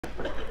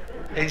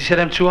He said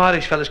them two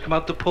Irish fellas come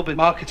out the pub in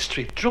Market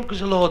Street, drunk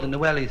as a lord in the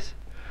wellies.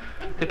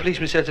 The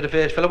policeman said to the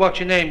first fella, "What's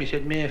your name?" He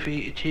said,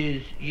 "Murphy." "It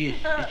is." "Yes,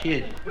 it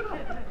is."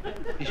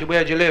 He said,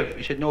 "Where do you live?"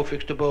 He said, "No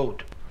fixed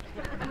abode."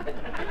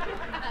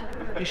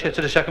 He said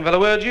to the second fella,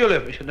 "Where do you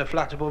live?" He said, "In a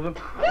flat above him."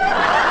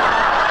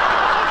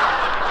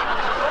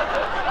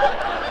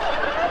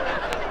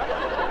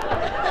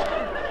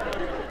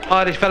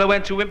 Irish fella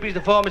went to Wimpy's,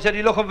 the foreman said, "Are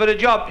you looking for a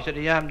job?" He said,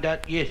 "I am,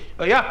 Dad." "Yes."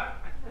 "Oh, yeah?"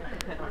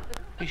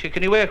 He said,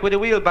 "Can you work with a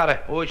wheelbarrow?"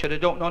 "Oh," he said, "I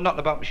don't know nothing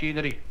about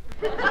machinery."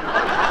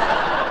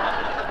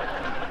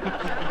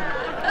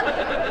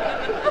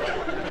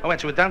 I went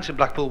to a dance in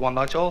Blackpool one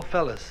night, all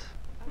fellas.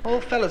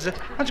 All fellas. I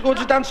had to go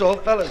to dance, all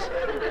fellas.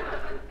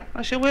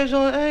 I said, "Where's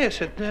all the..." I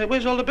said,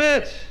 "Where's all the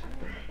birds?"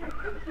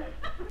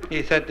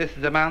 He said, "This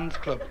is a man's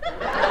club."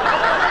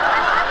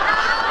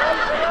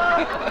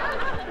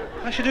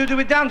 I said, "Who do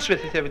we dance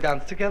with?" He said, "We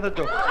dance together,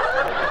 Duck."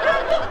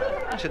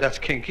 I said, "That's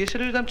kinky." He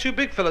said, "Who's them two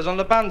big fellas on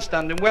the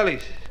bandstand in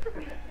Wellies?"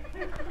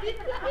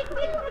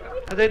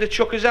 "Are they the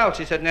chuckers out?"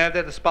 He said, "No,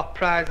 they're the spot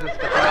prizes."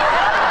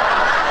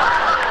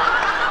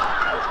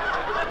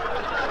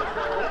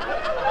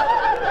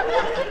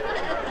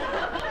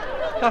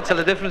 Can't tell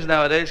the difference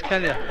nowadays,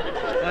 can you?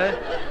 Eh?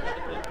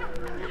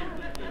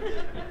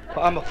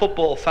 But I'm a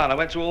football fan. I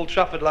went to Old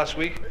Trafford last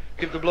week,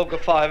 give the bloke a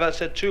fiver. I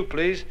said, "2,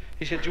 please."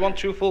 He said, "Do you want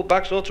 2 full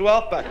backs or 2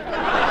 half back?"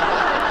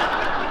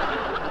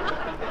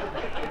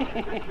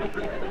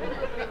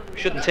 We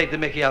shouldn't take the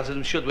mickey out of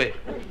them, should we?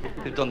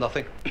 They've done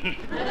nothing.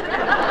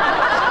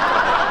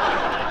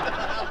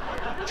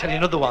 Tell you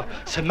another one.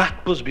 Sir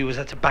Matt Busby was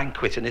at a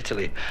banquet in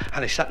Italy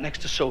and he sat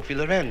next to Sophie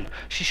Loren.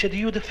 She said, "Are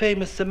you the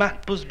famous Sir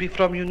Matt Busby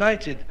from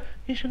United?"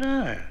 He said,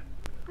 "Aye."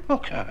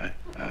 "Okay.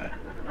 Aye.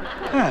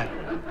 Aye.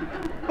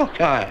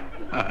 Okay.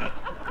 Aye."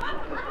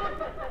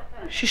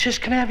 She says,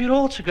 "Can I have your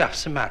autograph,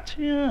 Sir Matt?"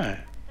 "Yeah.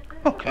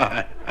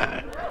 Okay.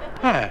 Aye.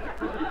 Aye."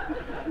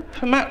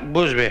 For Matt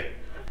Busby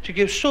to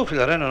give Sophie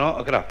Loren an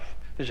autograph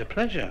is a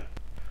pleasure.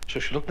 So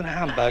she looked in her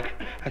handbag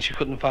and she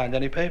couldn't find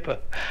any paper.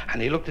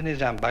 And he looked in his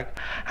handbag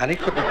and he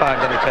couldn't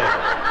find any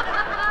paper.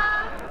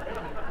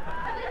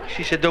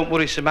 She said, "Don't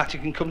worry, Sir Matt, you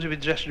can come to the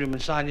dressing room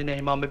and sign your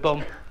name on my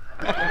bum."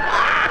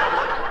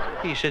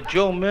 He said,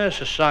 "Joe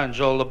Mercer signs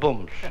all the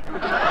bums."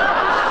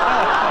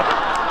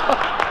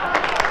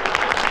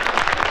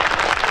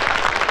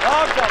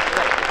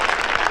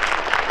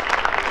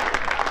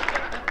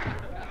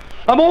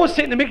 I'm always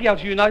taking the mickey out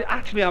of United.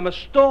 Actually, I'm a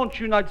staunch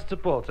United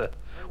supporter.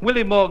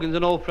 Willie Morgan's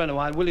an old friend of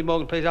mine. Willie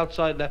Morgan plays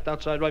outside left,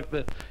 outside right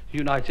for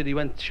United. He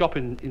went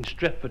shopping in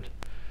Stretford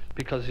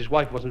because his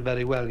wife wasn't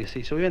very well, you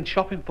see. So he went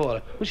shopping for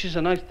her, which is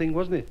a nice thing,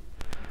 wasn't it?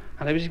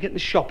 And he was getting the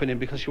shopping in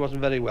because she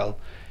wasn't very well.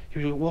 He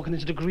was walking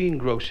into the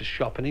greengrocer's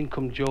shop and in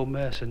come Joe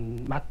Mercer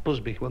and Matt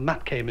Busby. Well,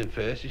 Matt came in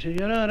first. He said,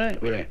 "You're all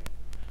right, Willie?"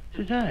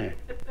 He said, "Aye.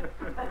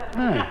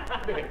 Aye.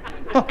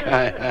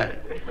 Okay, aye.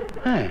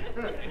 Aye."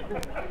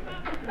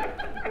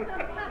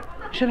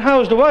 He said,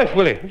 "How's the wife,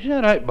 Willie?" He said,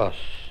 "All right, boss."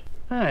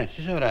 "Aye."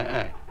 She said, "All right,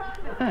 aye.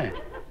 Aye.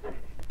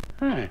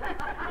 Aye."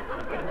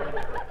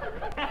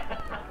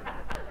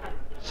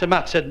 So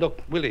Matt said,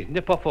 "Look, Willie,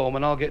 nip off home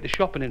and I'll get the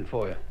shopping in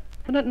for you."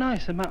 Wasn't that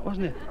nice of Matt,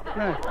 wasn't it?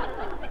 Aye.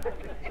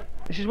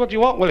 He says, "What do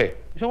you want, Willie?"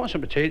 He said, "I want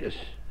some potatoes."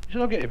 He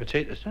said, "I'll get you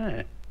potatoes."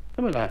 "Aye.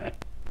 Something like that."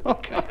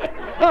 "Okay."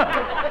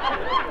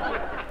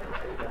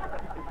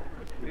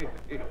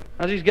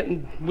 As he's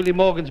getting Willie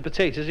Morgan's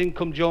potatoes, in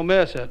come Joe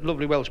Mercer,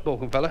 lovely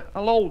well-spoken fella.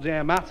 "Hello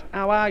there, Matt.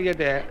 How are you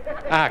there?"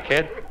 "Ah,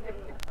 kid."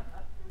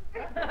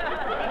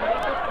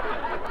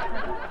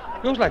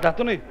 Goes like that,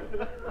 doesn't he?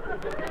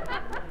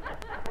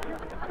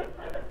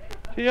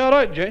 "You all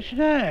right, Jay?" She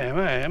said,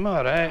 "Aye, I'm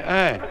all right.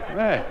 Aye,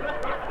 aye."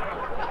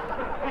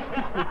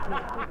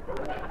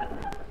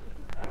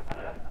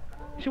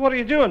 He said, "What are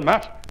you doing,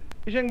 Matt?"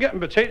 He said, "I'm getting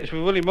potatoes for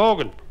Willie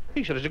Morgan."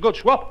 He said, "It's a good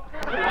swap."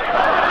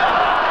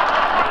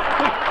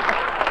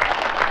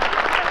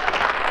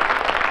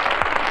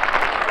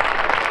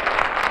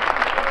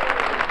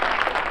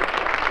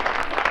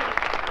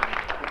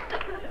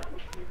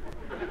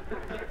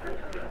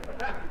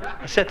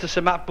 I said to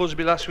Sir Matt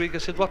Busby last week, I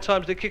said, "What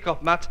time's the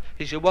kick-off, Matt?"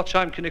 He said, "What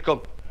time can you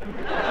come?"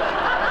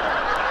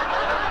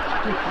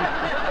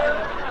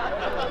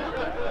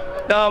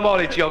 No, I'm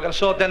only joking. I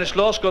saw Dennis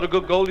Law score a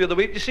good goal the other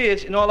week. Did you see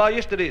it in all our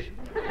yesterday's?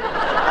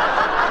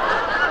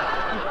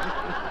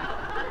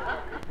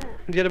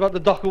 And you heard about the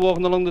docker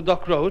walking along the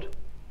dock road?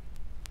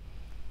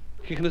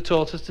 Kicking a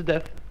tortoise to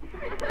death.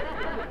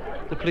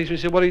 The policeman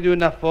said, "What are you doing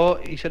that for?"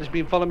 He said, "It's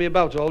been following me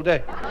about all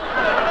day."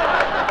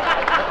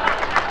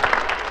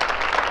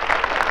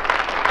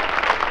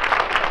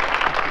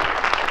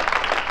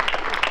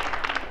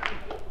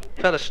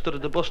 Fella stood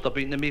at the bus stop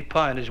eating a meat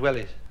pie in his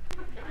wellies.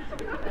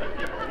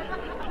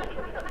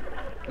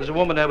 There's a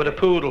woman there with a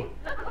poodle,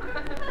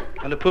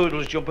 and the poodle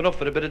was jumping up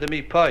for a bit of the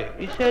meat pie.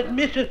 He said,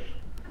 "Missus,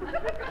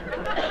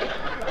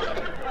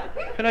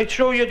 can I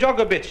throw your dog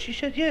a bit?" She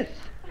said, "Yes."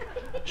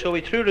 So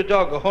he threw the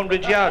dog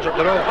 100 yards up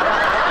the road.